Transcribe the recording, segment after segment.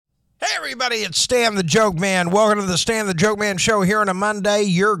Everybody, it's Stan the Joke Man. Welcome to the Stan the Joke Man show here on a Monday.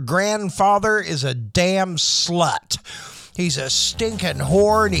 Your grandfather is a damn slut. He's a stinking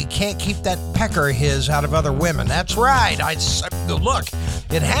whore, and he can't keep that pecker of his out of other women. That's right. Look,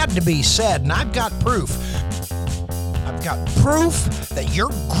 it had to be said, and I've got proof. I've got proof that your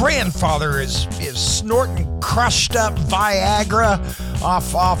grandfather is snorting crushed up Viagra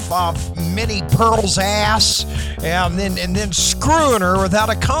off Minnie Pearl's ass and then screwing her without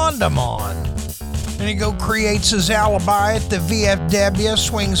a condom on. And he creates his alibi at the VFW,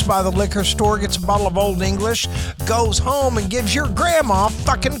 swings by the liquor store, gets a bottle of Old English, goes home and gives your grandma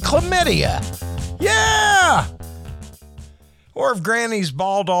fucking chlamydia. Yeah! Or if Granny's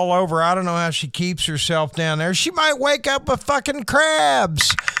bald all over, I don't know how she keeps herself down there. She might wake up with fucking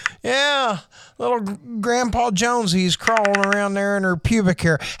crabs. Yeah, little Grandpa Jonesy's crawling around there in her pubic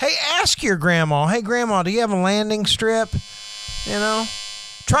hair. Hey, ask your grandma. Hey, Grandma, do you have a landing strip? You know?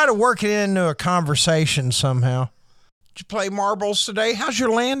 Try to work it into a conversation somehow. Did you play marbles today? How's your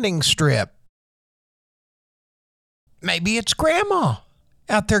landing strip? Maybe it's Grandma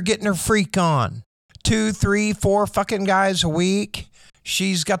out there getting her freak on. 2, 3, 4 fucking guys a week.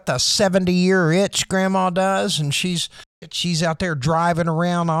 She's got the 70-year itch, Grandma does, and she's out there driving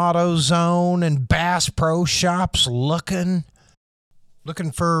around AutoZone and Bass Pro Shops looking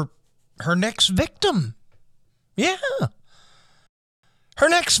for her next victim. Yeah. Her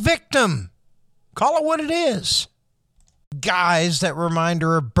next victim. Call it what it is. Guys that remind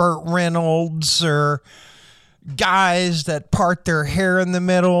her of Burt Reynolds, or guys that part their hair in the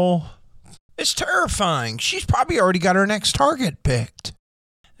middle. It's terrifying. She's probably already got her next target picked.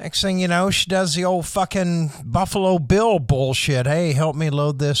 Next thing you know, she does the old fucking Buffalo Bill bullshit. Hey, help me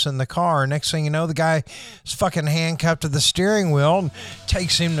load this in the car. Next thing you know, the guy is fucking handcuffed to the steering wheel and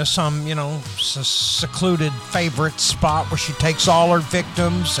takes him to some, secluded favorite spot where she takes all her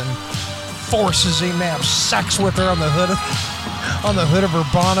victims and forces him to have sex with her on the hood of her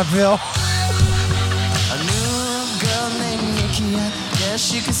Bonneville. I knew a girl named Nikki. I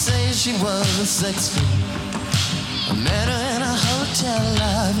guess you could say she was a sex fiend. I met her in a hotel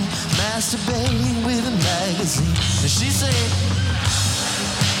lobby, masturbating with a magazine. And she said,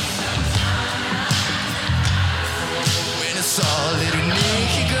 when I saw little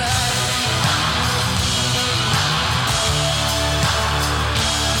Nikki cry.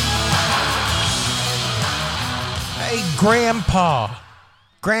 Hey,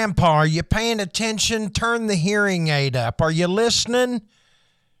 Grandpa, are you paying attention? Turn the hearing aid up. Are you listening?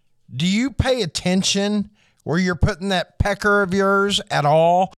 Do you pay attention where you're putting that pecker of yours at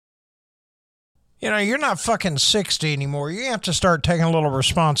all? You're not fucking 60 anymore. You have to start taking a little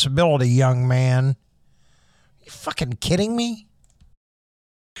responsibility, young man. You fucking kidding me?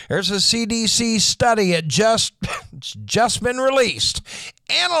 There's a CDC study. It's just been released,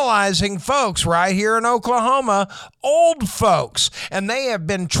 analyzing folks right here in Oklahoma, old folks, and they have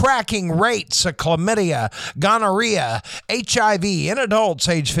been tracking rates of chlamydia, gonorrhea, HIV in adults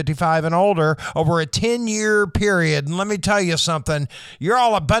age 55 and older over a 10-year period. And let me tell you something, you're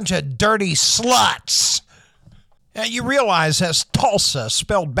all a bunch of dirty sluts. Now, you realize that's Tulsa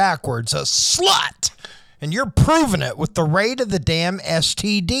spelled backwards, a slut. And you're proving it with the rate of the damn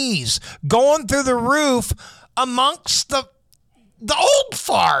STDs going through the roof amongst the old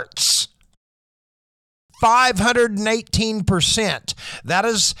farts. 518%. That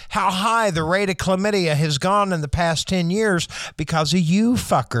is how high the rate of chlamydia has gone in the past 10 years because of you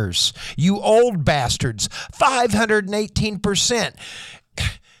fuckers, you old bastards. 518%.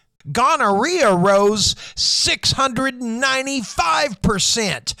 Gonorrhea rose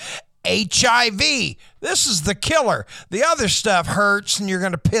 695%. HIV, this is the killer. The other stuff hurts and you're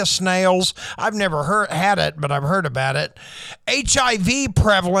going to piss nails. I've never had it, but I've heard about it. HIV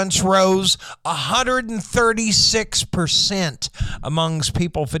prevalence rose 136% amongst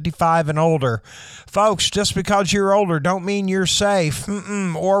people 55 and older. Folks, just because you're older don't mean you're safe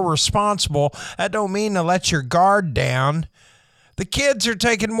or responsible. That don't mean to let your guard down. The kids are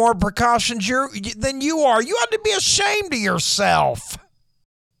taking more precautions than you are. You ought to be ashamed of yourself.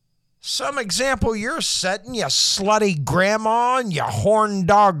 Some example you're setting, you slutty grandma and you horn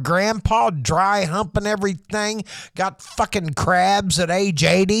dog grandpa, dry humping everything, got fucking crabs at age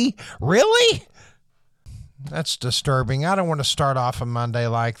 80. Really? That's disturbing. I don't want to start off a Monday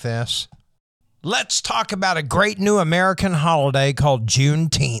like this. Let's talk about a great new American holiday called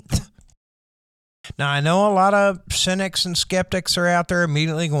Juneteenth. Now, I know a lot of cynics and skeptics are out there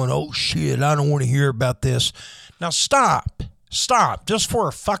immediately going, oh shit, I don't want to hear about this. Now stop, just for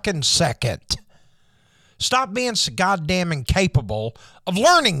a fucking second. Stop being so goddamn incapable of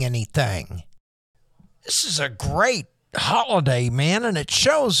learning anything. This is a great holiday, man, and it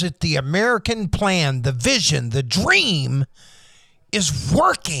shows that the American plan, the vision, the dream is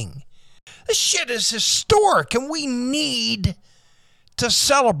working. This shit is historic, and we need to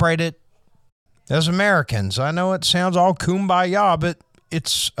celebrate it as Americans. I know it sounds all kumbaya, but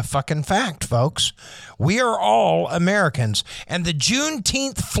it's a fucking fact, folks. We are all Americans. And the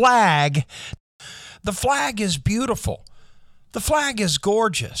Juneteenth flag, the flag is beautiful. The flag is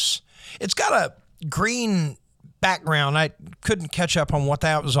gorgeous. It's got a green background. I couldn't catch up on what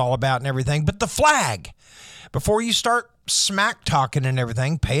that was all about and everything. But the flag, before you start smack talking and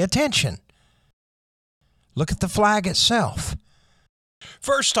everything, pay attention. Look at the flag itself.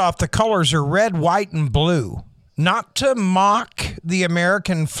 First off, the colors are red, white, and blue. Not to mock the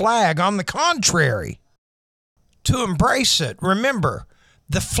American flag, on the contrary, to embrace it. Remember,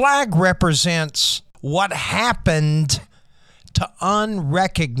 the flag represents what happened to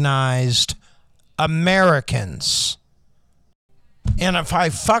unrecognized Americans. And if I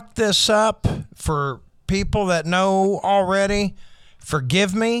fuck this up for people that know already,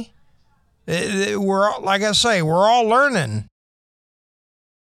 forgive me. We're, like I say, we're all learning.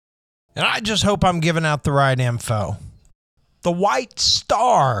 And I just hope I'm giving out the right info. The white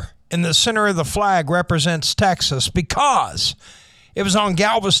star in the center of the flag represents Texas because it was on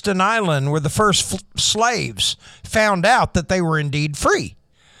Galveston Island where the first slaves found out that they were indeed free.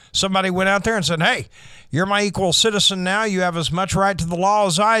 Somebody went out there and said, hey, you're my equal citizen now. You have as much right to the law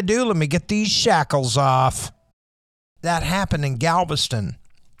as I do. Let me get these shackles off. That happened in Galveston,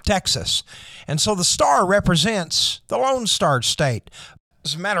 Texas. And so the star represents the Lone Star State.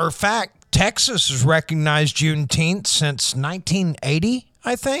 As a matter of fact, Texas has recognized Juneteenth since 1980,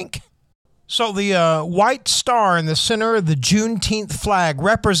 I think. So the white star in the center of the Juneteenth flag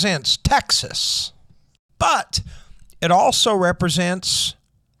represents Texas. But it also represents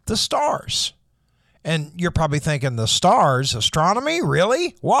the stars. And you're probably thinking, the stars, astronomy,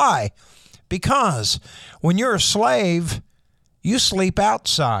 really? Why? Because when you're a slave, you sleep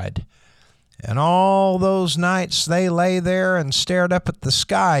outside. And all those nights they lay there and stared up at the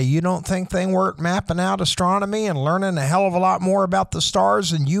sky. You don't think they weren't mapping out astronomy and learning a hell of a lot more about the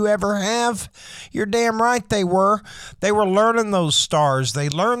stars than you ever have? You're damn right they were. They were learning those stars. They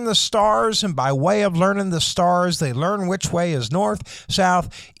learned the stars, and by way of learning the stars, they learned which way is north,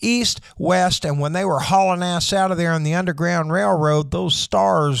 south, east, west. And when they were hauling ass out of there on the Underground Railroad, those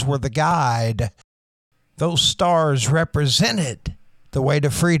stars were the guide. Those stars represented the way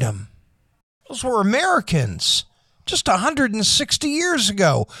to freedom. Those were Americans just 160 years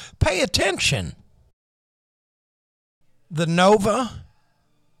ago. Pay attention. The nova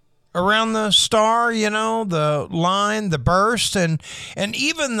around the star, you know, the line, the burst, and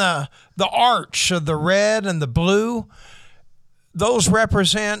even the arch of the red and the blue, those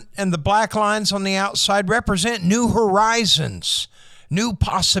represent, and the black lines on the outside represent new horizons, new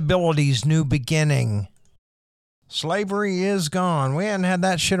possibilities, new beginning. Slavery is gone. We hadn't had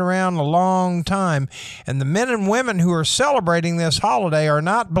that shit around a long time. And the men and women who are celebrating this holiday are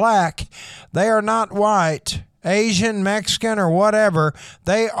not black. They are not white, Asian, Mexican, or whatever.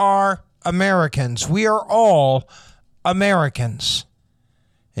 They are Americans. We are all Americans.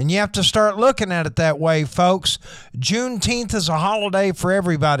 And you have to start looking at it that way, folks. Juneteenth is a holiday for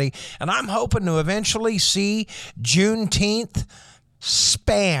everybody. And I'm hoping to eventually see Juneteenth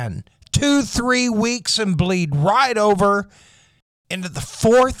span 2-3 weeks and bleed right over into the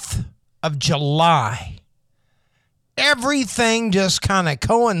 4th of July. Everything just kind of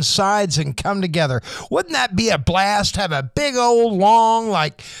coincides and come together. Wouldn't that be a blast? Have a big old long,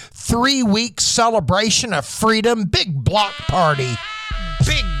 3-week celebration of freedom. Big block party.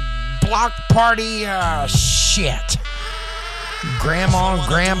 Big block party. Shit. Grandma and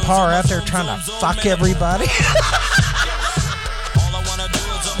grandpa are out there trying to fuck everybody.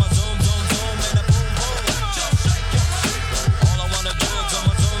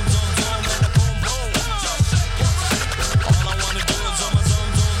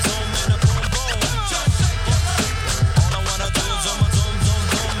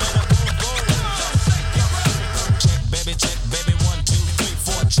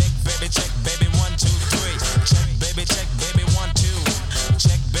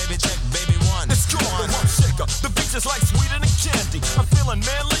 Just like sweeter than candy. I'm feeling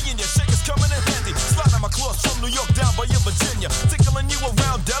manly and your shaker's coming in handy. Sliding my claws from New York down by your Virginia. Tickling you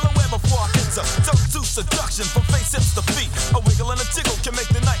around Delaware before I enter. Dope to seduction from face hips to feet. A wiggle and a tickle can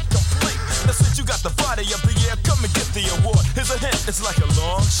make the night complete. Now since you got the body of the year, come and get the award. Here's a hint, it's like a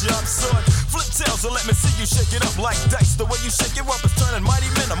long sharp sword. Flip tails and let me see you shake it up like dice. The way you shake it up is turning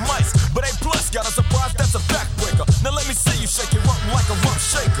mighty men to mice. But A+ got a surprise that's a backbreaker. Now let me see you shake it up like a rump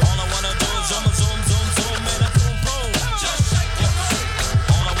shaker. All I wanna do is zoom, zoom, zoom, zoom, and a boom, boom.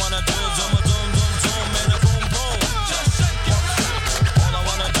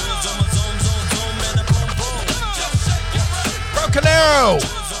 show.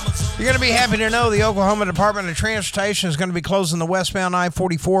 You're going to be happy to know the Oklahoma Department of Transportation is going to be closing the westbound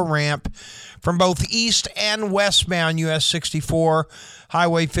I-44 ramp from both east and westbound US 64,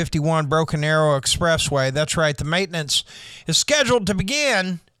 Highway 51, Broken Arrow Expressway. That's right. The maintenance is scheduled to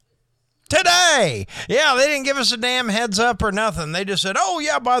begin today. Yeah, they didn't give us a damn heads up or nothing. They just said, oh,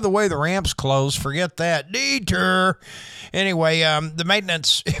 yeah, by the way, the ramp's closed. Forget that. Detour. Anyway, the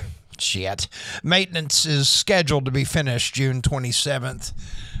maintenance... Maintenance is scheduled to be finished June 27th,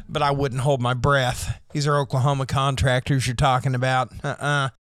 but I wouldn't hold my breath. These are Oklahoma contractors you're talking about.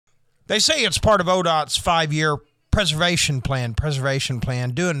 They say it's part of ODOT's 5-year preservation plan,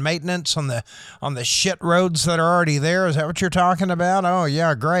 doing maintenance on the shit roads that are already there. Is that what you're talking about? Oh,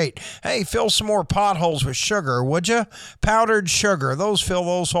 yeah, great. Hey, fill some more potholes with sugar, would you? Powdered sugar. Fill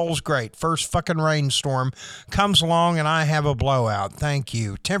those holes great. First fucking rainstorm comes along and I have a blowout. Thank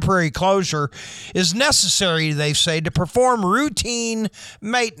you. Temporary closure is necessary, they say, to perform routine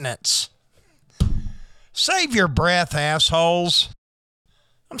maintenance. Save your breath, assholes.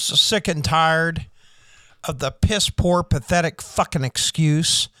 I'm so sick and tired of the piss-poor, pathetic fucking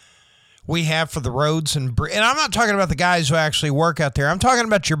excuse we have for the roads and I'm not talking about the guys who actually work out there. I'm talking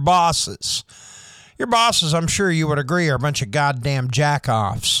about your bosses. Your bosses, I'm sure you would agree, are a bunch of goddamn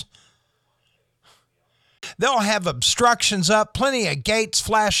jack-offs. They'll have obstructions up, plenty of gates,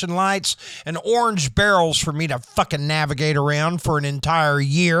 flashing lights, and orange barrels for me to fucking navigate around for an entire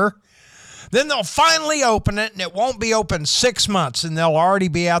year. Then they'll finally open it, and it won't be open 6 months, and they'll already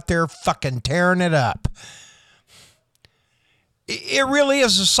be out there fucking tearing it up. It really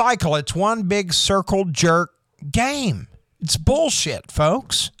is a cycle. It's one big circle jerk game. It's bullshit,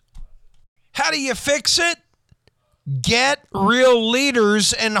 folks. How do you fix it? Get real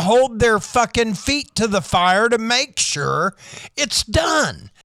leaders and hold their fucking feet to the fire to make sure it's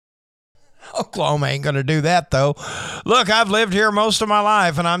done. Oklahoma ain't going to do that, though. Look, I've lived here most of my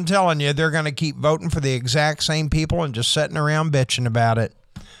life, and I'm telling you, they're going to keep voting for the exact same people and just sitting around bitching about it.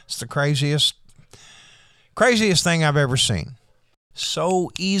 It's the craziest thing I've ever seen. So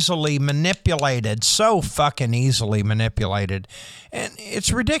easily manipulated, so fucking easily manipulated, and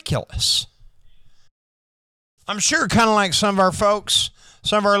it's ridiculous. I'm sure kind of like some of our folks,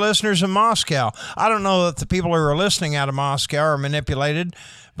 some of our listeners in Moscow. I don't know that the people who are listening out of Moscow are manipulated,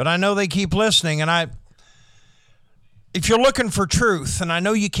 but I know they keep listening, and if you're looking for truth, and I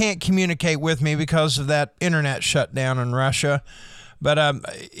know you can't communicate with me because of that internet shutdown in Russia, but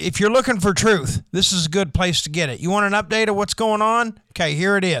if you're looking for truth, this is a good place to get it. You want an update of what's going on? Okay,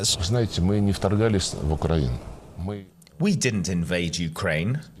 here it is. We didn't invade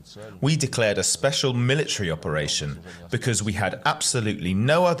Ukraine. We declared a special military operation because we had absolutely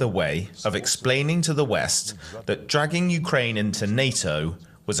no other way of explaining to the West that dragging Ukraine into NATO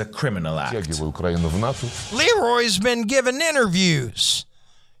was a criminal act. Leroy's been giving interviews.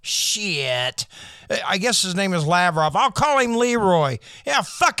 Shit. I guess his name is Lavrov. I'll call him Leroy. Yeah,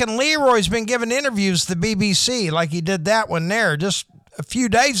 fucking Leroy's been giving interviews to the BBC like he did that one there just a few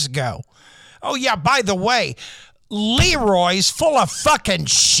days ago. Oh, yeah, by the way, Leroy's full of fucking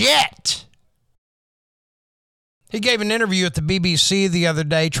shit. He gave an interview at the BBC the other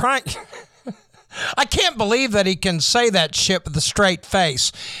day trying... I can't believe that he can say that shit with a straight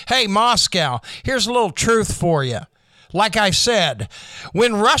face. Hey, Moscow, here's a little truth for you. Like I said,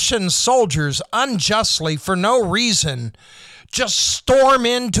 when Russian soldiers unjustly, for no reason, just storm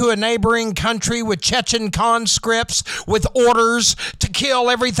into a neighboring country with Chechen conscripts with orders to kill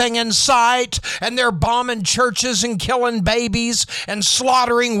everything in sight, and they're bombing churches and killing babies and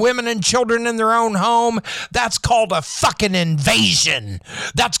slaughtering women and children in their own home, that's called a fucking invasion.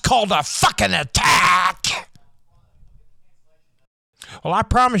 That's called a fucking attack. Well, I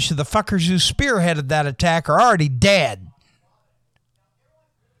promise you, the fuckers who spearheaded that attack are already dead.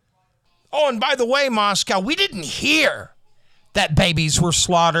 Oh, and by the way, Moscow, we didn't hear that babies were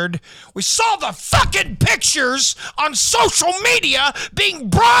slaughtered. We saw the fucking pictures on social media being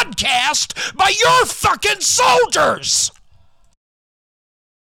broadcast by your fucking soldiers.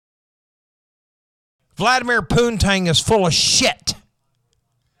 Vladimir Putin is full of shit.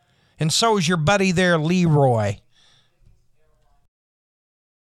 And so is your buddy there, Leroy.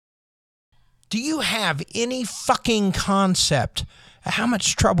 Do you have any fucking concept of how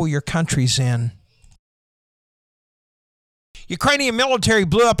much trouble your country's in? Ukrainian military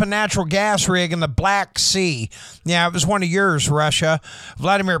blew up a natural gas rig in the Black Sea. Yeah, it was one of yours, Russia.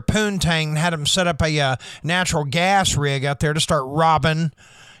 Vladimir Putin had him set up a natural gas rig out there to start robbing,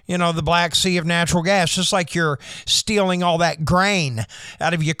 the Black Sea of natural gas, just like you're stealing all that grain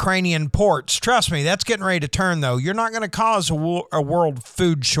out of Ukrainian ports. Trust me, that's getting ready to turn, though. You're not going to cause a world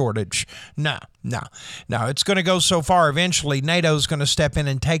food shortage. No. It's going to go so far. Eventually, NATO's going to step in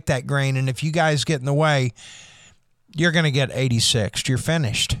and take that grain, and if you guys get in the way, you're going to get 86th. You're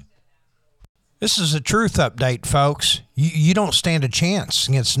finished. This is a truth update, folks. You don't stand a chance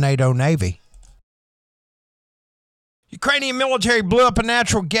against NATO Navy. Ukrainian military blew up a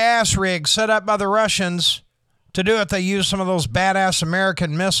natural gas rig set up by the Russians. To do it, they used some of those badass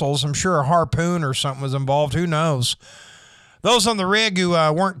American missiles. I'm sure a Harpoon or something was involved. Who knows? Those on the rig who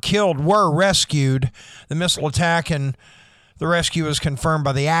weren't killed were rescued. The missile attack and the rescue was confirmed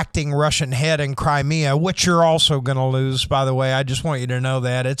by the acting Russian head in Crimea, which you're also going to lose, by the way. I just want you to know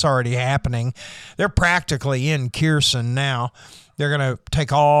that. It's already happening. They're practically in Kherson now. They're going to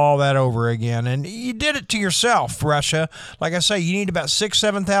take all that over again. And you did it to yourself, Russia. Like I say, you need about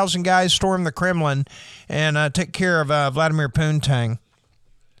 7,000 guys storm the Kremlin and take care of Vladimir Putin.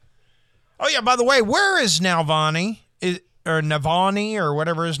 Oh, yeah, by the way, where is Navalny? Or Navalny or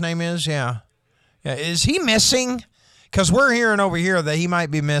whatever his name is? Yeah. Is he missing? Because we're hearing over here that he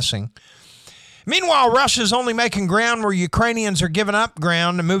might be missing. Meanwhile, Russia's only making ground where Ukrainians are giving up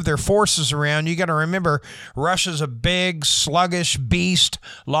ground to move their forces around. You got to remember, Russia's a big, sluggish beast.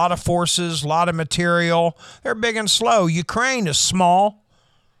 A lot of forces, a lot of material. They're big and slow. Ukraine is small,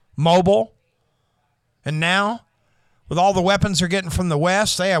 mobile. And now, with all the weapons they're getting from the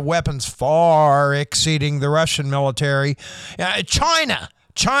West, they have weapons far exceeding the Russian military. China.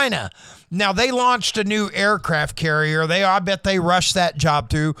 Now, they launched a new aircraft carrier. I bet they rushed that job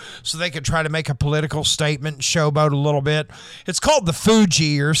through so they could try to make a political statement and showboat a little bit. It's called the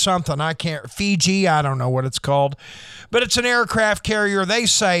Fuji or something. Fiji, I don't know what it's called. But it's an aircraft carrier they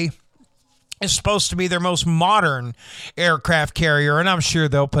say is supposed to be their most modern aircraft carrier, and I'm sure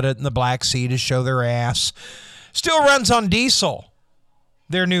they'll put it in the Black Sea to show their ass. Still runs on diesel,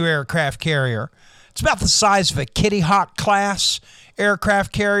 their new aircraft carrier. It's about the size of a Kitty Hawk class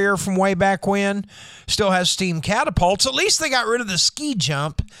aircraft carrier from way back when. Still has steam catapults. At least they got rid of the ski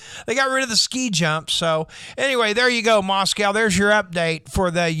jump. So anyway, there you go, Moscow. There's your update for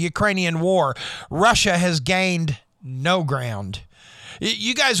the Ukrainian war. Russia has gained no ground.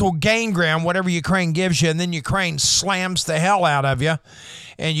 You guys will gain ground, whatever Ukraine gives you, and then Ukraine slams the hell out of you,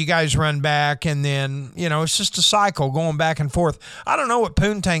 and you guys run back, and then, it's just a cycle going back and forth. I don't know what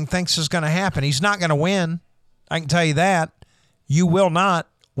Putin thinks is going to happen. He's not going to win. I can tell you that. You will not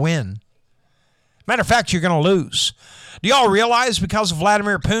win. Matter of fact, you're going to lose. Do y'all realize because of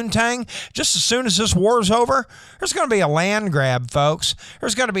Vladimir Putin, just as soon as this war's over, there's going to be a land grab, folks.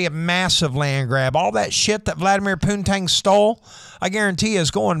 There's going to be a massive land grab. All that shit that Vladimir Putin stole, I guarantee you,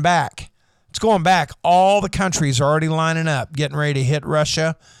 is going back. It's going back. All the countries are already lining up, getting ready to hit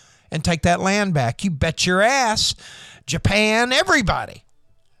Russia and take that land back. You bet your ass. Japan, everybody.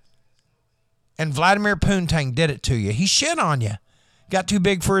 And Vladimir Putin did it to you. He shit on you. Got too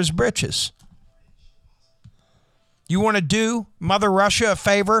big for his britches. You want to do Mother Russia a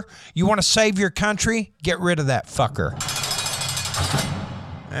favor? You want to save your country? Get rid of that fucker.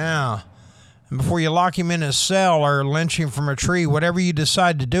 Now, and before you lock him in his cell or lynch him from a tree, whatever you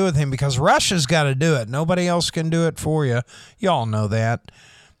decide to do with him, because Russia's got to do it. Nobody else can do it for you. Y'all know that.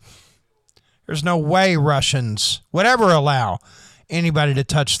 There's no way Russians would ever allow anybody to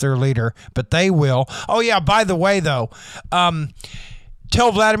touch their leader, but they will. Oh, yeah, by the way, though,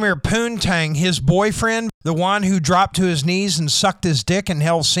 tell Vladimir Putin, his boyfriend, the one who dropped to his knees and sucked his dick in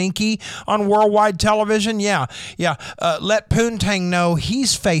Helsinki on worldwide television, let Putin know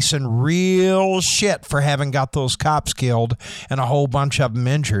he's facing real shit for having got those cops killed and a whole bunch of them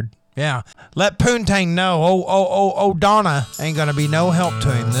injured. Yeah, let Putin know, Donna ain't gonna be no help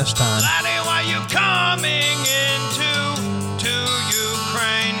to him this time. Laddie, why you coming into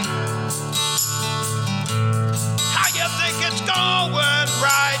Ukraine? How you think it's going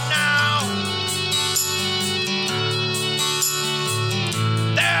right now?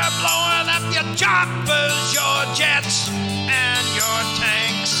 They're blowing up your choppers, your jets, and your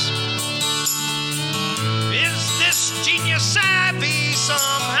tanks. Is this genius savvy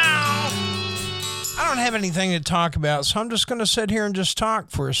somehow? I don't have anything to talk about, so I'm just going to sit here and just talk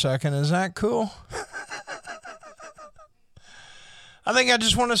for a second. Is that cool? I think I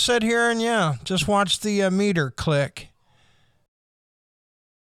just want to sit here and, just watch the meter click.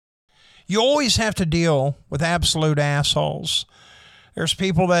 You always have to deal with absolute assholes. There's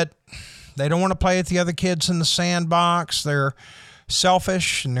people that they don't want to play with the other kids in the sandbox. They're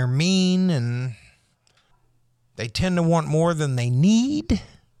selfish and they're mean and they tend to want more than they need.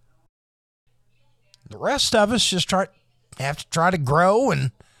 The rest of us just have to try to grow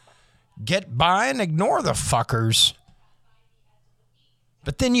and get by and ignore the fuckers.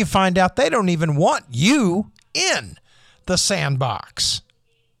 But then you find out they don't even want you in the sandbox.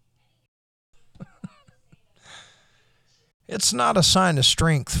 It's not a sign of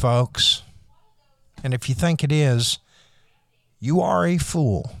strength, folks. And if you think it is, you are a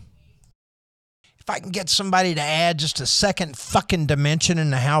fool. If I can get somebody to add just a second fucking dimension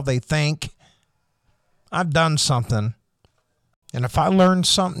into how they think, I've done something. And if I learned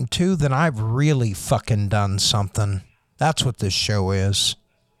something too, then I've really fucking done something. That's what this show is.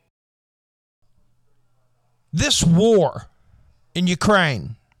 This war in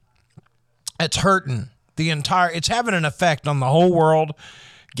Ukraine, it's hurting it's having an effect on the whole world.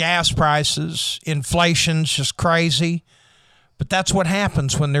 Gas prices, inflation's just crazy. But that's what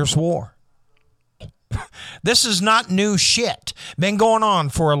happens when there's war. This is not new shit. Been going on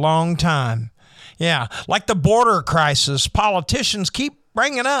for a long time. Yeah, like the border crisis, politicians keep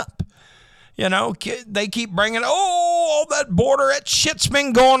bringing up. You know, they keep bringing, all that border, that shit's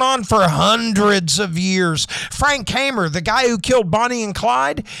been going on for hundreds of years. Frank Hamer, the guy who killed Bonnie and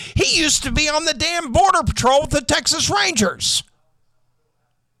Clyde, he used to be on the damn border patrol with the Texas Rangers.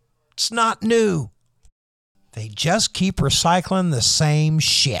 It's not new. They just keep recycling the same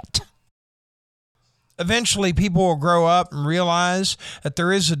shit. Eventually, people will grow up and realize that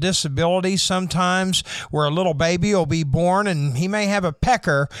there is a disability sometimes where a little baby will be born and he may have a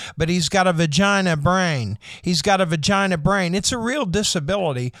pecker, but he's got a vagina brain. He's got a vagina brain. It's a real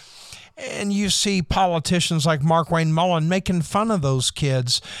disability. And you see politicians like Mark Wayne Mullen making fun of those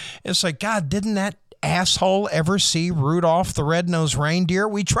kids. It's like, God, didn't that asshole ever see Rudolph the Red-Nosed Reindeer?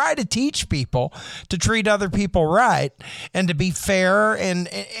 We try to teach people to treat other people right and to be fair and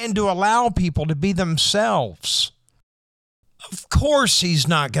to allow people to be themselves. Of course he's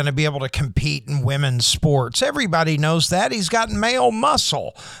not going to be able to compete in women's sports. Everybody knows that. He's got male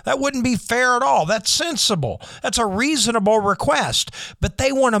muscle. That wouldn't be fair at all. That's sensible. That's a reasonable request. But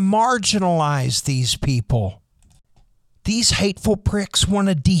they want to marginalize these people. These hateful pricks want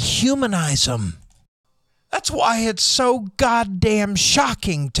to dehumanize them. That's why it's so goddamn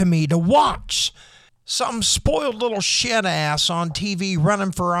shocking to me to watch some spoiled little shit ass on TV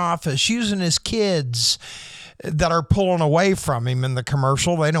running for office, using his kids that are pulling away from him in the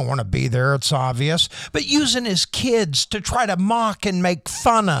commercial. They don't want to be there, it's obvious. But using his kids to try to mock and make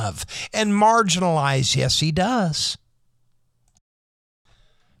fun of and marginalize. Yes, he does.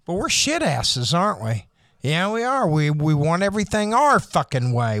 But we're shit asses, aren't we? Yeah, we are. We want everything our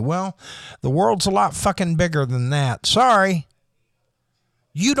fucking way. Well, the world's a lot fucking bigger than that. Sorry.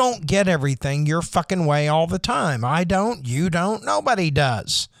 You don't get everything your fucking way all the time. I don't. You don't. Nobody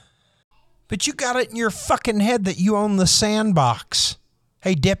does. But you got it in your fucking head that you own the sandbox.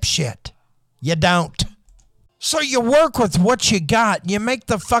 Hey, dipshit. You don't. So you work with what you got. You make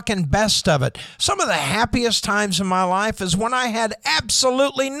the fucking best of it. Some of the happiest times in my life is when I had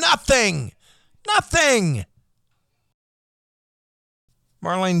absolutely nothing. Nothing.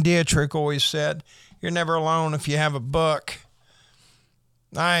 Marlene Dietrich always said, you're never alone if you have a book.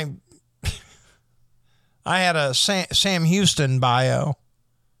 I had a Sam Houston bio.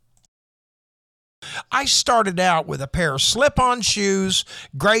 I started out with a pair of slip-on shoes,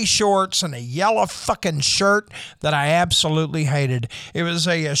 gray shorts, and a yellow fucking shirt that I absolutely hated. It was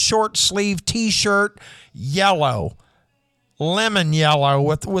a short sleeve t-shirt, yellow. Lemon yellow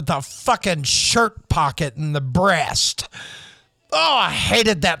with a fucking shirt pocket in the breast. Oh, I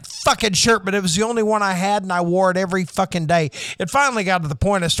hated that fucking shirt, but it was the only one I had, and I wore it every fucking day. It finally got to the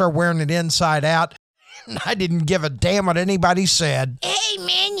point I started wearing it inside out, and I didn't give a damn what anybody said. Hey,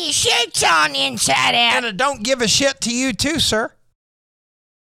 man, your shirt's on inside out. And I don't give a shit to you too, sir.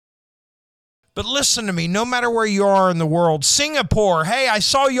 But listen to me, no matter where you are in the world, Singapore, hey, I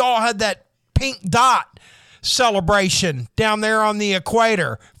saw you all had that pink dot celebration down there on the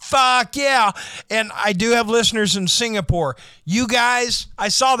equator. Fuck yeah. And I do have listeners in Singapore. You guys, I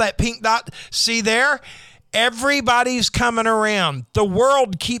saw that pink dot. See there? Everybody's coming around. The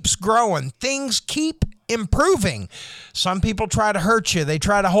world keeps growing. Things keep improving. Some people try to hurt you. They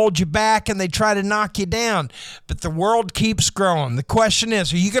try to hold you back and they try to knock you down. But the world keeps growing. The question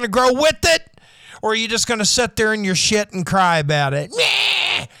is, are you going to grow with it? Or are you just going to sit there in your shit and cry about it?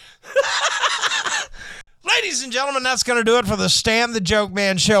 Ladies and gentlemen, that's going to do it for the Stan the Joke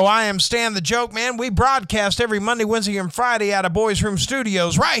Man show. I am Stan the Joke Man. We broadcast every Monday, Wednesday, and Friday out of Boys Room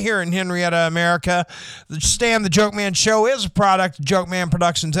Studios right here in Henrietta, America. The Stan the Joke Man show is a product of Joke Man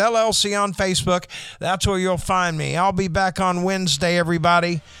Productions, LLC on Facebook. That's where you'll find me. I'll be back on Wednesday,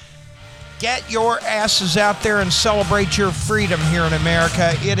 everybody. Get your asses out there and celebrate your freedom here in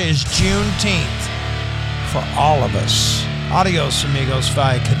America. It is Juneteenth for all of us. Adios, amigos.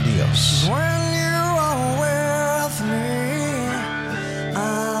 Fi con Dios. When you are with me,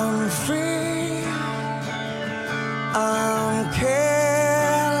 I'm free. I'm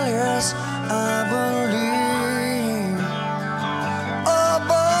careless, I believe. Oh,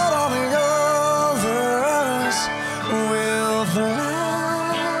 but all the others will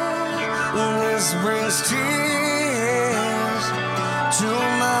fly. This brings tears to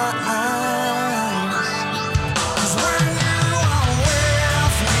my eyes.